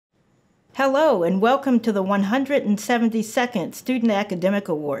Hello and welcome to the 172nd Student Academic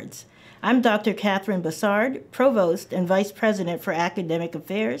Awards. I'm Dr. Catherine Bassard, Provost and Vice President for Academic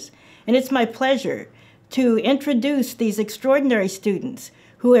Affairs, and it's my pleasure to introduce these extraordinary students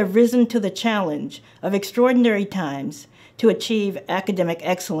who have risen to the challenge of extraordinary times to achieve academic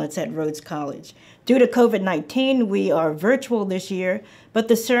excellence at Rhodes College. Due to COVID-19, we are virtual this year, but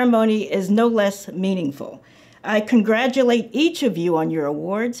the ceremony is no less meaningful. I congratulate each of you on your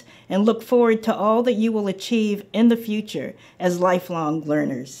awards and look forward to all that you will achieve in the future as lifelong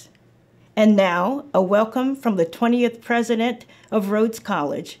learners. And now, a welcome from the 20th President of Rhodes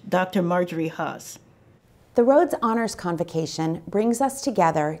College, Dr. Marjorie Haas. The Rhodes Honors Convocation brings us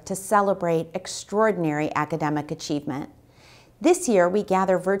together to celebrate extraordinary academic achievement. This year, we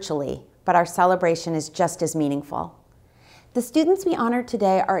gather virtually, but our celebration is just as meaningful. The students we honor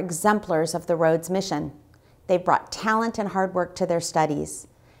today are exemplars of the Rhodes mission. They've brought talent and hard work to their studies.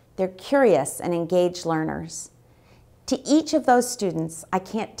 They're curious and engaged learners. To each of those students, I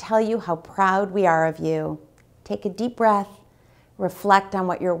can't tell you how proud we are of you. Take a deep breath, reflect on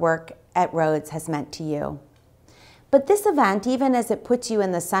what your work at Rhodes has meant to you. But this event, even as it puts you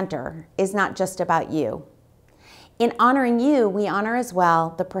in the center, is not just about you. In honoring you, we honor as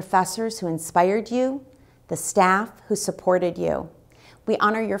well the professors who inspired you, the staff who supported you. We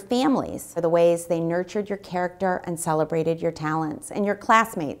honor your families for the ways they nurtured your character and celebrated your talents, and your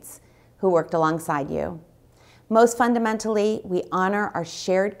classmates who worked alongside you. Most fundamentally, we honor our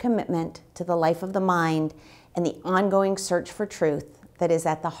shared commitment to the life of the mind and the ongoing search for truth that is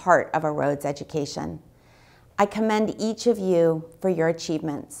at the heart of a Rhodes education. I commend each of you for your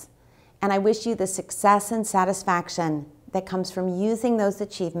achievements, and I wish you the success and satisfaction that comes from using those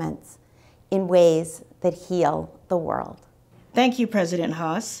achievements in ways that heal the world. Thank you, President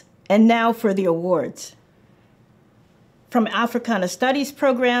Haas. And now for the awards. From Africana Studies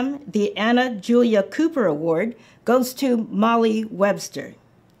Program, the Anna Julia Cooper Award goes to Molly Webster.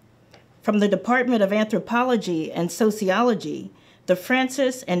 From the Department of Anthropology and Sociology, the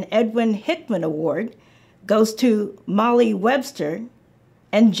Francis and Edwin Hickman Award goes to Molly Webster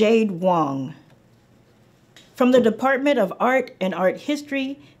and Jade Wong. From the Department of Art and Art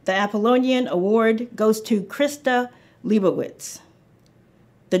History, the Apollonian Award goes to Krista Leibowitz.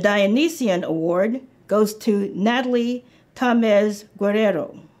 The Dionysian Award goes to Natalie Tamez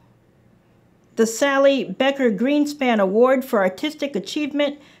Guerrero. The Sally Becker Greenspan Award for Artistic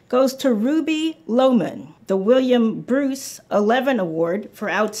Achievement goes to Ruby Lohman. The William Bruce 11 Award for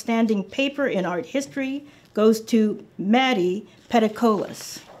Outstanding Paper in Art History goes to Maddie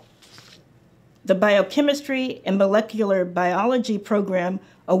Petikolas. The Biochemistry and Molecular Biology Program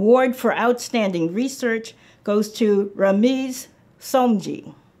Award for Outstanding Research goes to Ramiz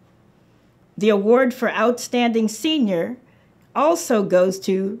Somji. The award for Outstanding Senior also goes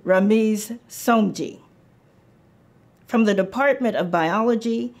to Ramiz Somji. From the Department of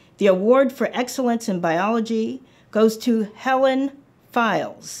Biology, the award for Excellence in Biology goes to Helen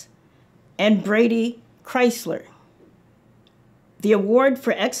Files and Brady Chrysler. The award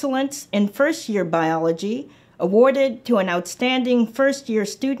for Excellence in First-Year Biology awarded to an outstanding first-year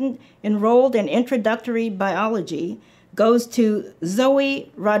student enrolled in introductory biology goes to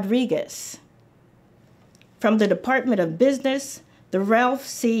Zoe Rodriguez. From the Department of Business, the Ralph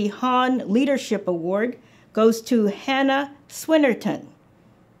C. Hahn Leadership Award goes to Hannah Swinnerton.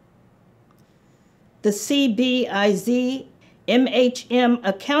 The CBIZ MHM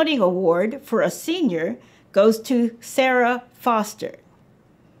Accounting Award for a senior goes to Sarah Foster.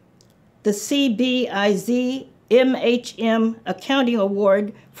 The CBIZ MHM Accounting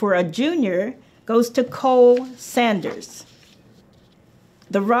Award for a junior goes to Cole Sanders.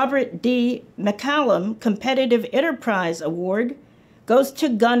 The Robert D. McCallum Competitive Enterprise Award goes to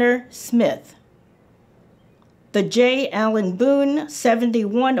Gunnar Smith. The J. Allen Boone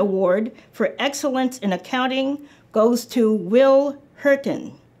 71 Award for Excellence in Accounting goes to Will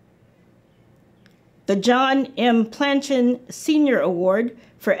Hurton. The John M. Planchin Senior Award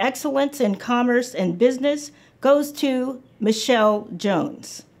for Excellence in Commerce and Business goes to Michelle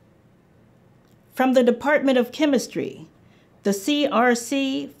Jones. From the Department of Chemistry, the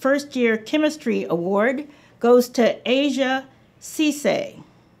CRC First Year Chemistry Award goes to Asia Cisse.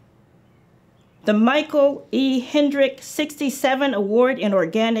 The Michael E. Hendrick 67 Award in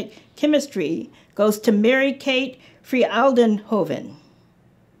Organic Chemistry goes to Mary Kate Frialdenhoven.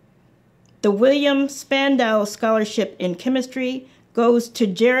 The William Spandau Scholarship in Chemistry goes to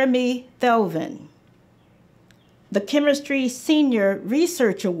Jeremy Thelvin. The Chemistry Senior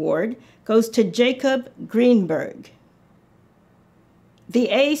Research Award goes to Jacob Greenberg. The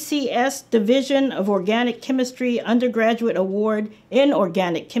ACS Division of Organic Chemistry Undergraduate Award in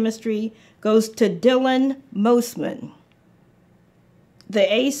Organic Chemistry goes to Dylan Mosman. The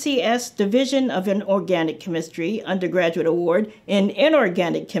ACS Division of Inorganic Chemistry Undergraduate Award in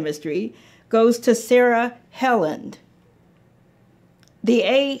Inorganic Chemistry goes to Sarah Helland. The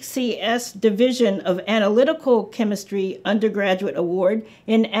ACS Division of Analytical Chemistry Undergraduate Award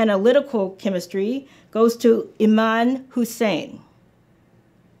in Analytical Chemistry goes to Iman Hussein.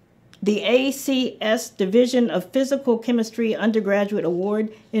 The ACS Division of Physical Chemistry Undergraduate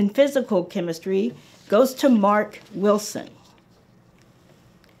Award in Physical Chemistry goes to Mark Wilson.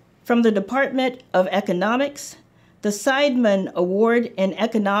 From the Department of Economics, the Seidman Award in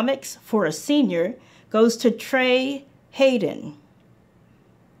Economics for a senior goes to Trey Hayden.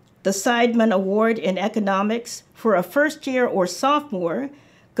 The Seidman Award in Economics for a first year or sophomore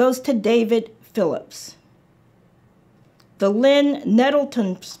goes to David Phillips. The Lynn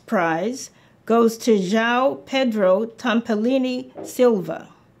Nettleton Prize goes to João Pedro Tampellini Silva.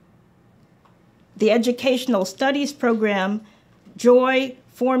 The Educational Studies Program Joy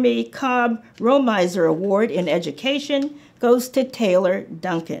Formy Cobb Romiser Award in Education goes to Taylor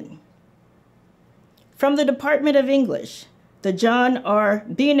Duncan. From the Department of English, the John R.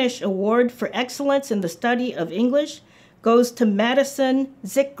 Beanish Award for Excellence in the Study of English goes to Madison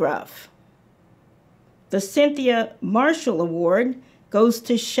Zickgraf. The Cynthia Marshall Award goes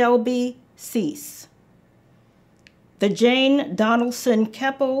to Shelby Cease. The Jane Donaldson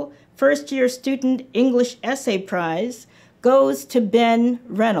Keppel First Year Student English Essay Prize goes to Ben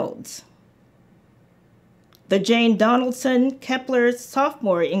Reynolds. The Jane Donaldson Kepler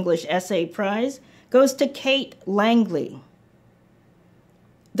Sophomore English Essay Prize goes to Kate Langley.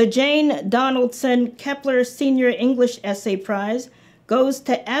 The Jane Donaldson Kepler Senior English Essay Prize goes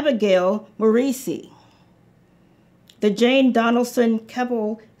to Abigail Morisi. The Jane Donaldson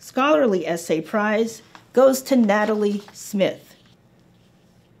Keppel Scholarly Essay Prize goes to Natalie Smith.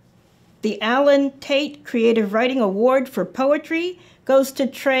 The Alan Tate Creative Writing Award for Poetry goes to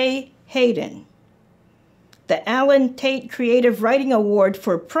Trey Hayden. The Alan Tate Creative Writing Award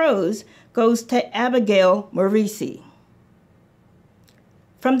for Prose goes to Abigail Morisi.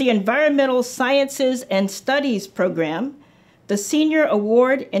 From the Environmental Sciences and Studies program, the Senior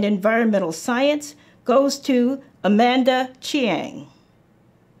Award in Environmental Science goes to Amanda Chiang.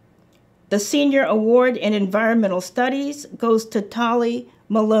 The Senior Award in Environmental Studies goes to Tali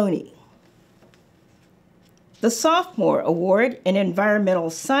Maloney. The Sophomore Award in Environmental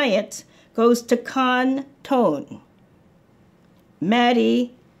Science goes to Khan Tone,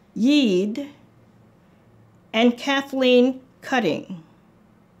 Maddie Yeed, and Kathleen Cutting.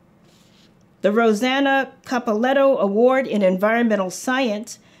 The Rosanna Capoletto Award in Environmental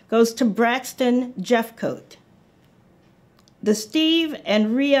Science goes to Braxton Jeffcoat. The Steve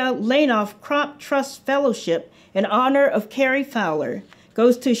and Rhea Lainoff Crop Trust Fellowship in honor of Carrie Fowler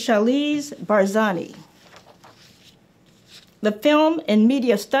goes to Shaliz Barzani. The Film and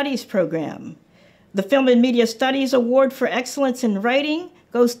Media Studies program. The Film and Media Studies Award for Excellence in Writing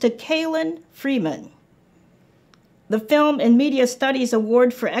goes to Kaylin Freeman. The Film and Media Studies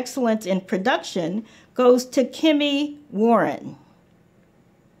Award for Excellence in Production goes to Kimmy Warren.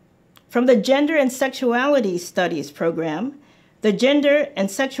 From the Gender and Sexuality Studies program, the Gender and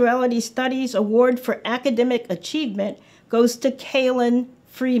Sexuality Studies Award for Academic Achievement goes to Kaylin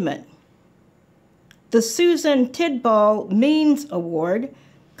Freeman. The Susan Tidball Means Award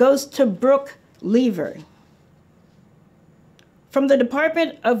goes to Brooke Lever. From the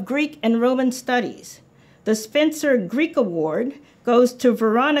Department of Greek and Roman Studies, the Spencer Greek Award goes to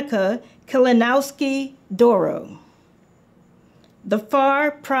Veronica Kalinowski-Doro. The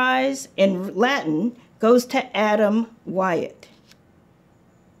Farr Prize in Latin goes to Adam Wyatt.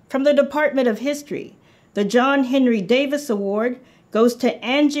 From the Department of History, the John Henry Davis Award goes to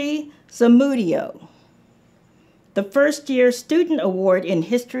Angie Zamudio. The First Year Student Award in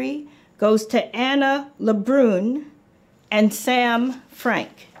History goes to Anna LeBrun and Sam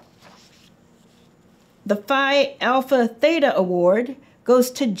Frank. The Phi Alpha Theta Award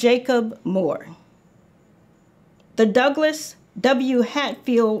goes to Jacob Moore. The Douglas W.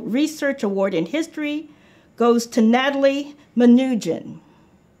 Hatfield Research Award in History goes to Natalie Manoogian.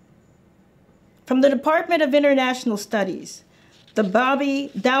 From the Department of International Studies, the Bobby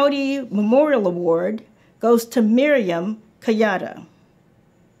Dowdy Memorial Award goes to Miriam Kayada.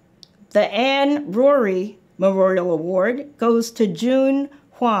 The Anne Rory Memorial Award goes to June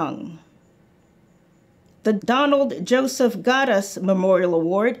Huang. The Donald Joseph Gaddis Memorial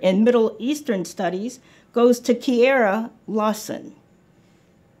Award in Middle Eastern Studies goes to Kiera Lawson.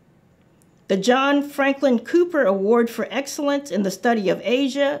 The John Franklin Cooper Award for Excellence in the Study of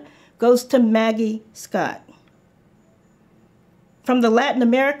Asia goes to Maggie Scott. From the Latin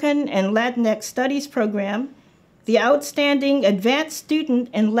American and Latinx Studies program, the Outstanding Advanced Student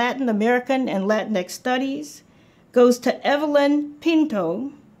in Latin American and Latinx Studies goes to Evelyn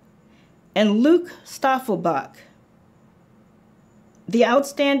Pinto and Luke Staffelbach. The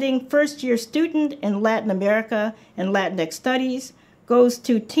Outstanding First-Year Student in Latin America and Latinx Studies goes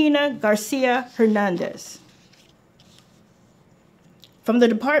to Tina Garcia Hernandez. From the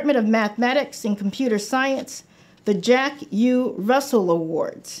Department of Mathematics and Computer Science, the Jack U. Russell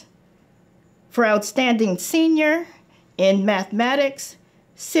Awards. For Outstanding Senior in Mathematics,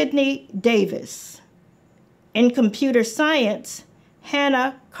 Sydney Davis. In Computer Science,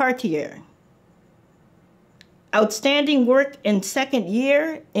 Hannah Cartier. Outstanding Work in Second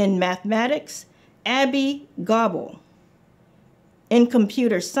Year in Mathematics, Abby Gobble. In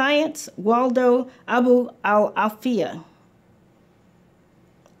Computer Science, Waldo Abu Al-Afia.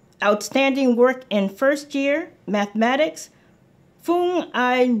 Outstanding Work in First Year Mathematics, Fung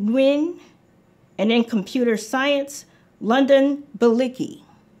Ai Nguyen. And in Computer Science, London Balicki.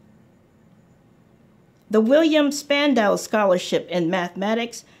 The William Spandau Scholarship in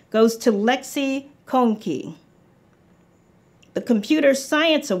Mathematics goes to Lexi Konke. The Computer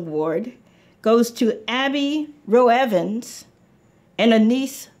Science Award goes to Abby Roe Evans and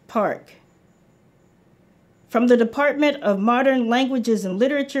Anise Park. From the Department of Modern Languages and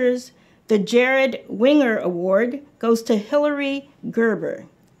Literatures, the Jared Winger Award goes to Hilary Gerber.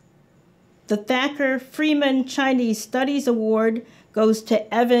 The Thacker Freeman Chinese Studies Award goes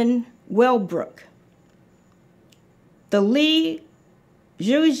to Evan Wellbrook. The Li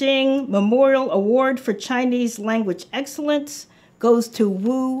Zhujing Memorial Award for Chinese Language Excellence goes to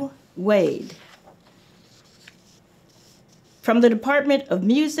Wu Wade. From the Department of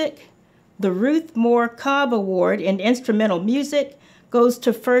Music, the Ruth Moore Cobb Award in Instrumental Music goes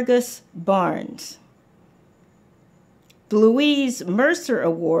to Fergus Barnes. The Louise Mercer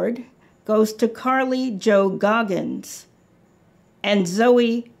Award goes to Carly Jo Goggins and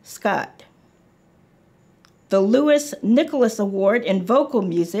Zoe Scott. The Lewis Nicholas Award in Vocal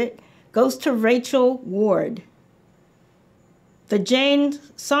Music goes to Rachel Ward. The Jane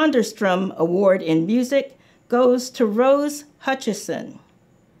Sonderstrom Award in Music goes to Rose Hutchison.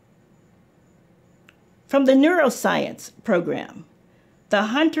 From the Neuroscience program, the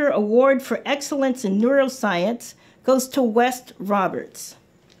Hunter Award for Excellence in Neuroscience goes to West Roberts.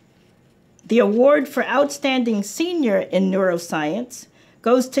 The award for Outstanding Senior in Neuroscience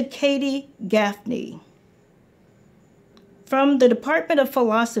goes to Katie Gaffney. From the Department of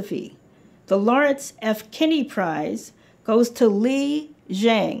Philosophy, the Lawrence F. Kinney Prize goes to Li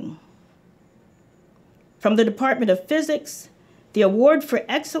Zhang. From the Department of Physics, the award for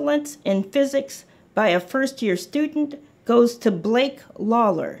Excellence in Physics by a first-year student goes to Blake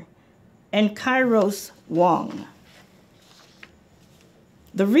Lawler and Kairos Wong.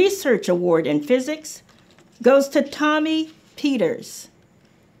 The Research Award in Physics goes to Tommy Peters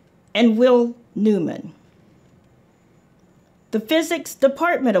and Will Newman. The Physics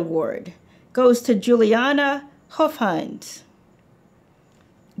Department Award goes to Juliana Hofheinz.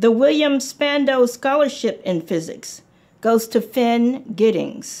 The William Spandau Scholarship in Physics goes to Finn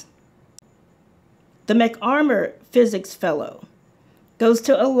Giddings. The McArmor Physics Fellow goes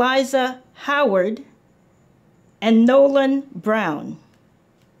to Eliza Howard and Nolan Brown.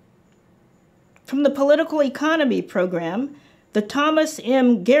 From the Political Economy program, the Thomas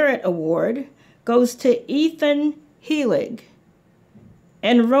M. Garrett Award goes to Ethan Heelig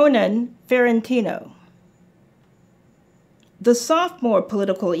and Ronan Ferrentino. The Sophomore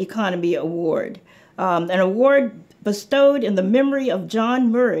Political Economy Award, an award bestowed in the memory of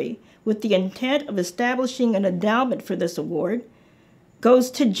John Murray with the intent of establishing an endowment for this award,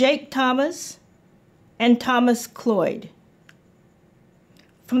 goes to Jake Thomas and Thomas Cloyd.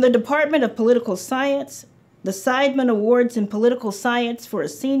 From the Department of Political Science, the Seidman Awards in Political Science for a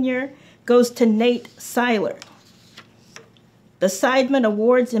senior goes to Nate Seiler. The Seidman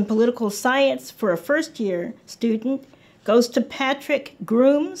Awards in Political Science for a first-year student goes to Patrick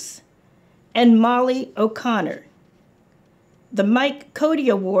Grooms and Molly O'Connor. The Mike Cody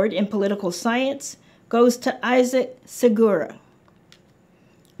Award in Political Science goes to Isaac Segura.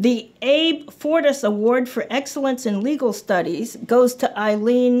 The Abe Fortas Award for Excellence in Legal Studies goes to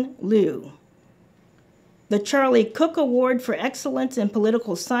Eileen Liu. The Charlie Cook Award for Excellence in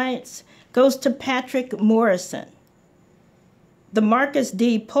Political Science goes to Patrick Morrison. The Marcus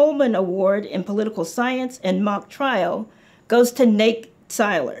D. Pullman Award in Political Science and Mock Trial goes to Nate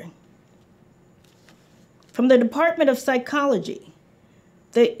Seiler. From the Department of Psychology,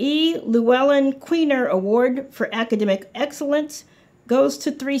 The E. Llewellyn Queener Award for Academic Excellence goes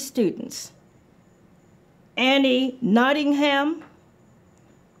to 3 students: Annie Nottingham,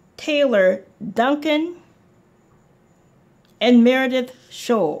 Taylor Duncan, and Meredith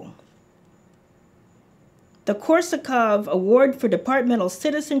Scholl. The Korsakov Award for Departmental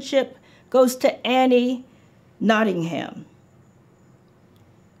Citizenship goes to Annie Nottingham.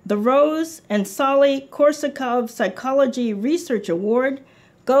 The Rose and Solly Korsakov Psychology Research Award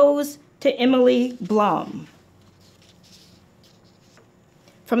goes to Emily Blom.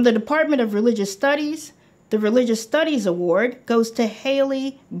 From the Department of Religious Studies, the Religious Studies Award goes to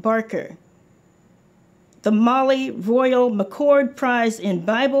Haley Barker. The Molly Royal McCord Prize in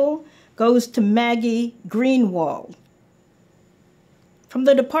Bible goes to Maggie Greenwald. From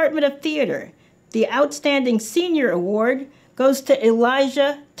the Department of Theater, the Outstanding Senior Award goes to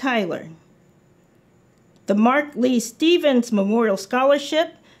Elijah Tyler. The Mark Lee Stevens Memorial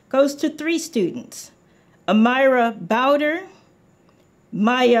Scholarship goes to 3 students: Amira Bowder,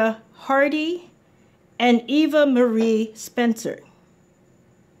 Maya Hardy, and Eva Marie Spencer.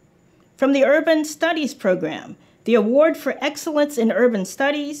 From the Urban Studies Program, the Award for Excellence in Urban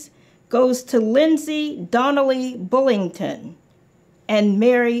Studies goes to Lindsay Donnelly Bullington and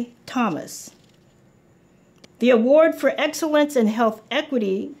Mary Thomas. The Award for Excellence in Health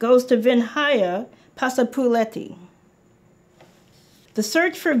Equity goes to Vinhaya Pasapuletti. The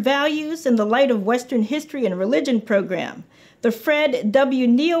Search for Values in the Light of Western History and Religion program, the Fred W.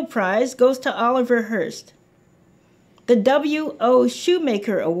 Neal Prize goes to Oliver Hurst. The W. O.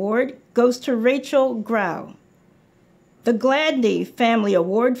 Shoemaker Award goes to Rachel Grau. The Gladney Family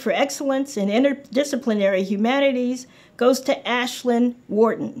Award for Excellence in Interdisciplinary Humanities goes to Ashlyn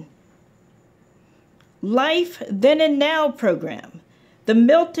Wharton. Life Then and Now program, the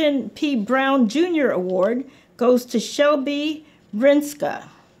Milton P. Brown Jr. Award goes to Shelby Brinska.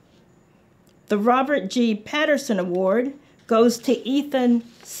 The Robert G. Patterson Award goes to Ethan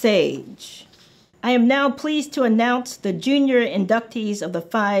Sage. I am now pleased to announce the junior inductees of the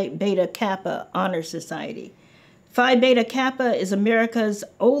Phi Beta Kappa Honor Society. Phi Beta Kappa is America's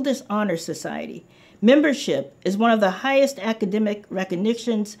oldest honor society. Membership is one of the highest academic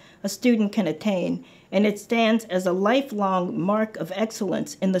recognitions a student can attain, and it stands as a lifelong mark of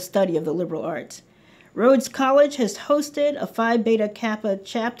excellence in the study of the liberal arts. Rhodes College has hosted a Phi Beta Kappa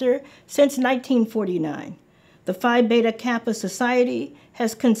chapter since 1949. The Phi Beta Kappa Society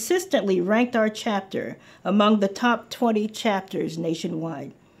has consistently ranked our chapter among the top 20 chapters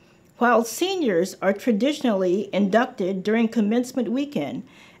nationwide. While seniors are traditionally inducted during commencement weekend,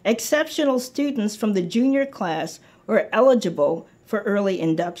 exceptional students from the junior class are eligible for early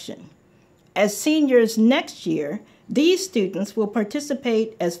induction. As seniors next year, these students will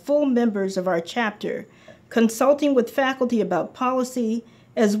participate as full members of our chapter, consulting with faculty about policy,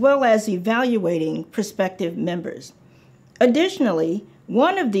 as well as evaluating prospective members. Additionally,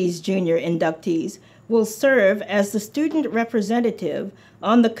 one of these junior inductees will serve as the student representative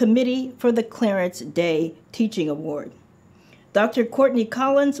on the committee for the Clarence Day Teaching Award. Dr. Courtney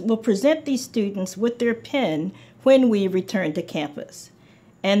Collins will present these students with their pin when we return to campus.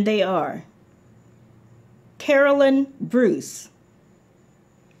 And they are Carolyn Bruce,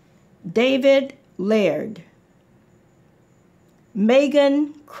 David Laird,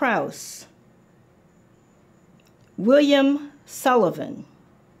 Megan Krause, William Sullivan,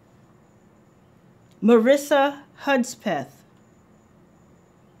 Marissa Hudspeth,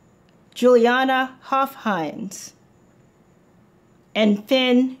 Juliana Hoffhines, and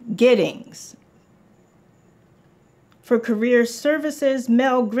Finn Giddings. For career services,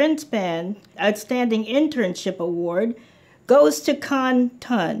 Mel Grinspan Outstanding Internship Award goes to Con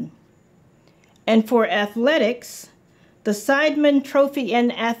Tun. And for athletics, the Seidman Trophy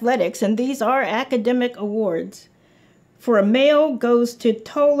in Athletics, and these are academic awards, for a male goes to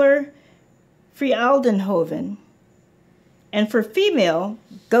Toller Frialdenhoven, and for female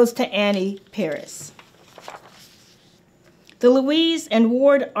goes to Annie Paris. The Louise and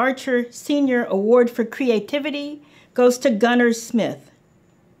Ward Archer Senior Award for Creativity goes to Gunnar Smith.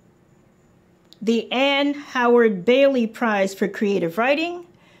 The Anne Howard Bailey Prize for Creative Writing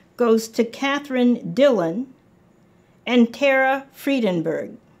goes to Catherine Dillon and Tara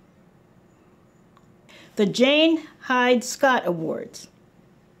Friedenberg. The Jane Hyde Scott Awards.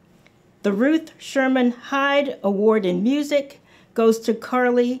 The Ruth Sherman Hyde Award in Music goes to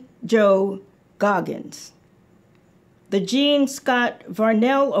Carly Jo Goggins. The Jean Scott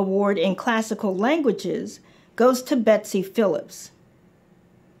Varnell Award in Classical Languages goes to Betsy Phillips.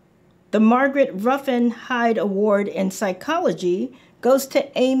 The Margaret Ruffin Hyde Award in Psychology goes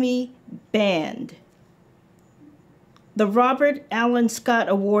to Amy Band. The Robert Allen Scott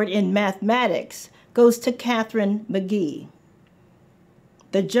Award in Mathematics goes to Catherine McGee.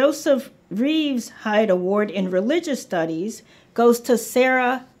 The Joseph Reeves Hyde Award in Religious Studies goes to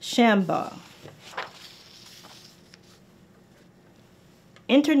Sarah Shambaugh.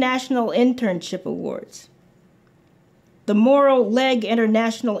 International Internship Awards. The Moral Leg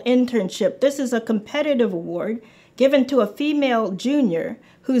International Internship. This is a competitive award given to a female junior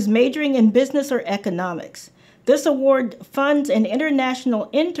who's majoring in business or economics. This award funds an international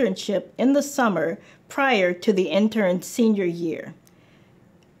internship in the summer prior to the intern's senior year.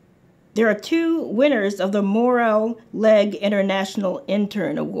 There are two winners of the Moral Leg International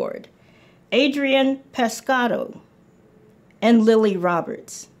Intern Award, Adrienne Pescato and Lily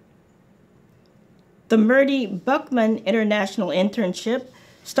Roberts. The Murdy Buckman International Internship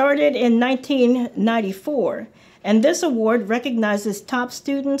started in 1994, and this award recognizes top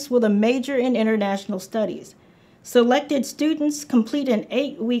students with a major in international studies. Selected students complete an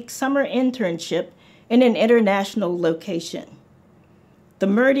 8-week summer internship in an international location. The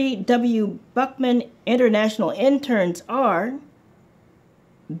Murdy W. Buckman International Interns are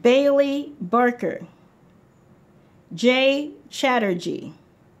Bailey Barker, Jay Chatterjee,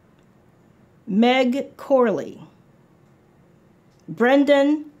 Meg Corley,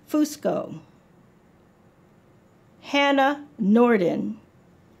 Brendan Fusco, Hannah Norden,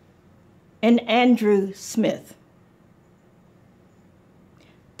 and Andrew Smith.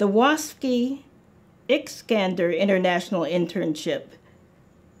 The Waskey Iskander International Internship.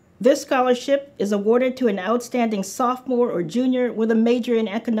 This scholarship is awarded to an outstanding sophomore or junior with a major in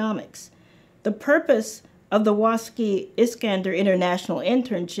economics. The purpose of the Waskey Iskander International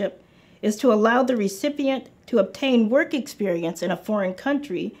Internship is to allow the recipient to obtain work experience in a foreign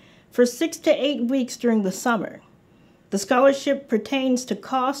country for 6 to 8 weeks during the summer. The scholarship pertains to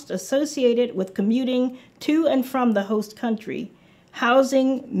costs associated with commuting to and from the host country,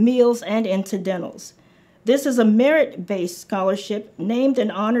 housing, meals, and incidentals. This is a merit-based scholarship named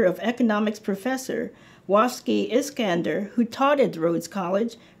in honor of economics professor Waskey Iskander, who taught at Rhodes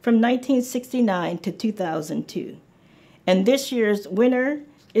College from 1969 to 2002. And this year's winner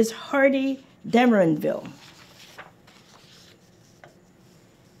is Hardy Demerenville.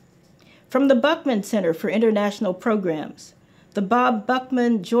 From the Buckman Center for International Programs, the Bob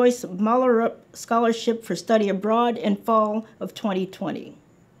Buckman Joyce Mullerup Scholarship for Study Abroad in fall of 2020.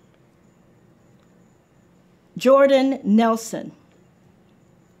 Jordan Nelson,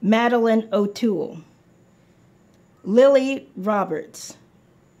 Madeline O'Toole, Lily Roberts,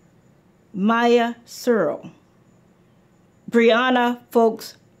 Maya Searle, Brianna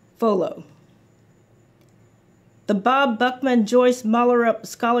Folks Folo. The Bob Buckman Joyce Mullerup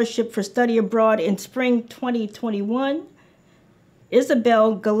Scholarship for Study Abroad in spring 2021,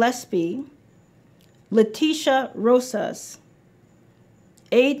 Isabel Gillespie, Letitia Rosas,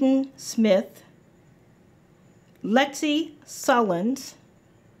 Aiden Smith, Lexi Sullins,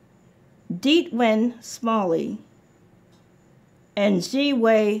 Deetwen Smalley, and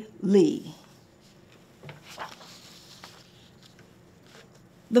Jiwei Lee.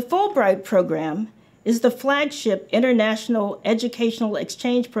 The Fulbright Program is the flagship international educational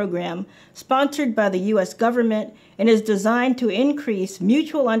exchange program sponsored by the U.S. government and is designed to increase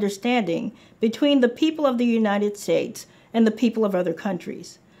mutual understanding between the people of the United States and the people of other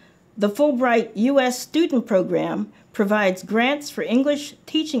countries. The Fulbright U.S. Student Program provides grants for English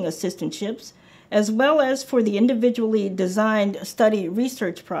teaching assistantships as well as for the individually designed study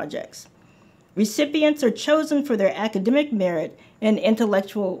research projects. Recipients are chosen for their academic merit and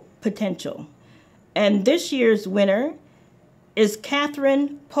intellectual potential. And this year's winner is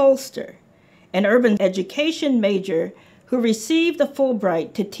Catherine Polster, an urban education major who received the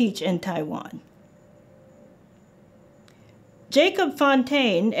Fulbright to teach in Taiwan. Jacob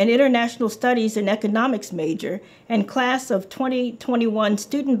Fontaine, an international studies and economics major and class of 2021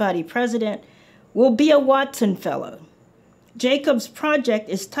 student body president, will be a Watson Fellow. Jacob's project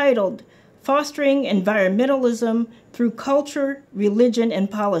is titled Fostering Environmentalism Through Culture, Religion,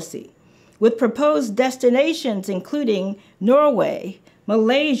 and Policy, with proposed destinations including Norway,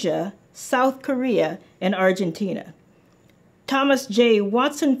 Malaysia, South Korea, and Argentina. Thomas J.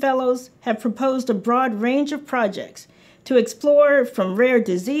 Watson Fellows have proposed a broad range of projects to explore from rare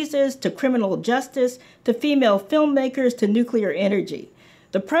diseases to criminal justice to female filmmakers to nuclear energy.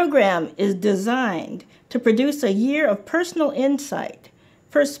 The program is designed to produce a year of personal insight,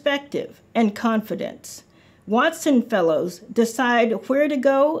 perspective, and confidence. Watson Fellows decide where to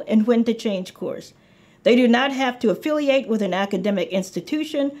go and when to change course. They do not have to affiliate with an academic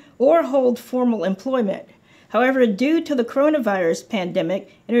institution or hold formal employment. However, due to the coronavirus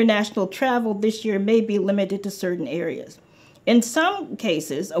pandemic, international travel this year may be limited to certain areas. In some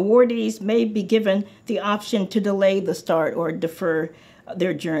cases, awardees may be given the option to delay the start or defer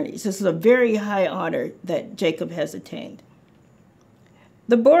their journeys. This is a very high honor that Jacob has attained.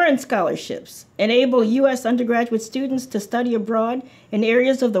 The Boren Scholarships enable U.S. undergraduate students to study abroad in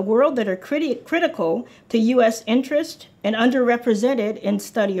areas of the world that are critical to U.S. interest and underrepresented in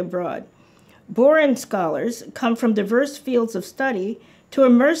study abroad. Boren scholars come from diverse fields of study to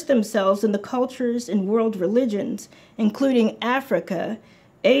immerse themselves in the cultures and world religions, including Africa,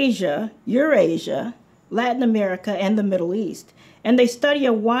 Asia, Eurasia, Latin America, and the Middle East, and they study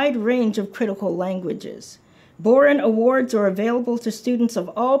a wide range of critical languages. Boren Awards are available to students of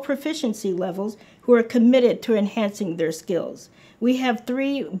all proficiency levels who are committed to enhancing their skills. We have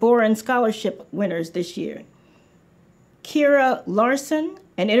 3 Boren Scholarship winners this year. Kira Larson,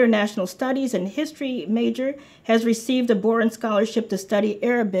 an international studies and history major, has received a Boren Scholarship to study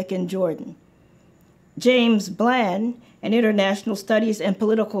Arabic in Jordan. James Bland, an international studies and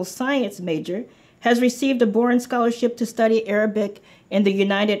political science major, has received a Boren Scholarship to study Arabic in the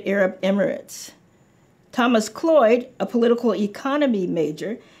United Arab Emirates. Thomas Cloyd, a political economy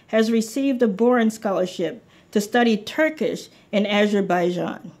major, has received a Boren Scholarship to study Turkish in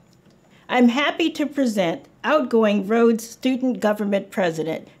Azerbaijan. I'm happy to present outgoing Rhodes Student Government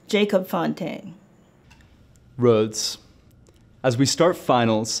President, Jacob Fontaine. Rhodes, as we start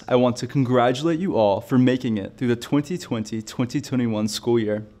finals, I want to congratulate you all for making it through the 2020-2021 school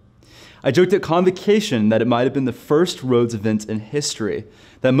year. I joked at convocation that it might have been the first Rhodes event in history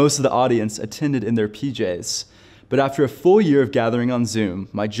that most of the audience attended in their PJs, but after a full year of gathering on Zoom,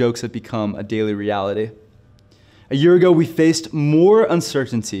 my jokes have become a daily reality. A year ago, we faced more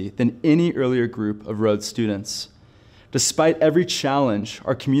uncertainty than any earlier group of Rhodes students. Despite every challenge,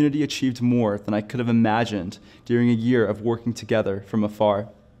 our community achieved more than I could have imagined during a year of working together from afar.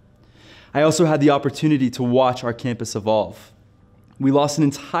 I also had the opportunity to watch our campus evolve. We lost an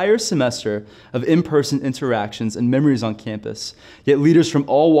entire semester of in-person interactions and memories on campus, yet leaders from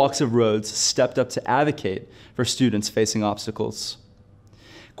all walks of Rhodes stepped up to advocate for students facing obstacles.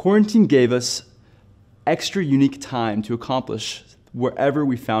 Quarantine gave us extra unique time to accomplish wherever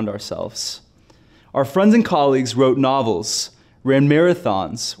we found ourselves. Our friends and colleagues wrote novels, ran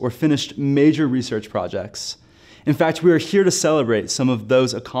marathons, or finished major research projects. In fact, we are here to celebrate some of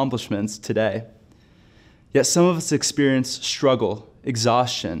those accomplishments today. Yet some of us experienced struggle,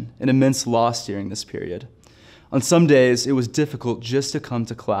 exhaustion, and immense loss during this period. On some days, it was difficult just to come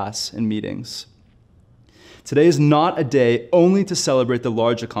to class and meetings. Today is not a day only to celebrate the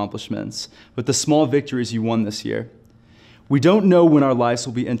large accomplishments, but the small victories you won this year. We don't know when our lives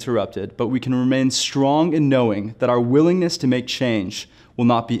will be interrupted, but we can remain strong in knowing that our willingness to make change will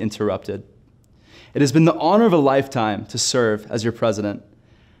not be interrupted. It has been the honor of a lifetime to serve as your president.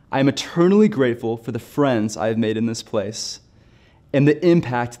 I am eternally grateful for the friends I have made in this place and the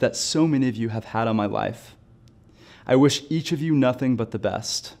impact that so many of you have had on my life. I wish each of you nothing but the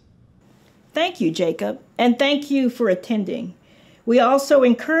best. Thank you, Jacob, and thank you for attending. We also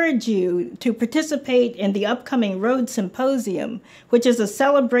encourage you to participate in the upcoming Rhodes Symposium, which is a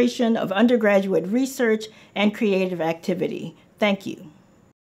celebration of undergraduate research and creative activity. Thank you.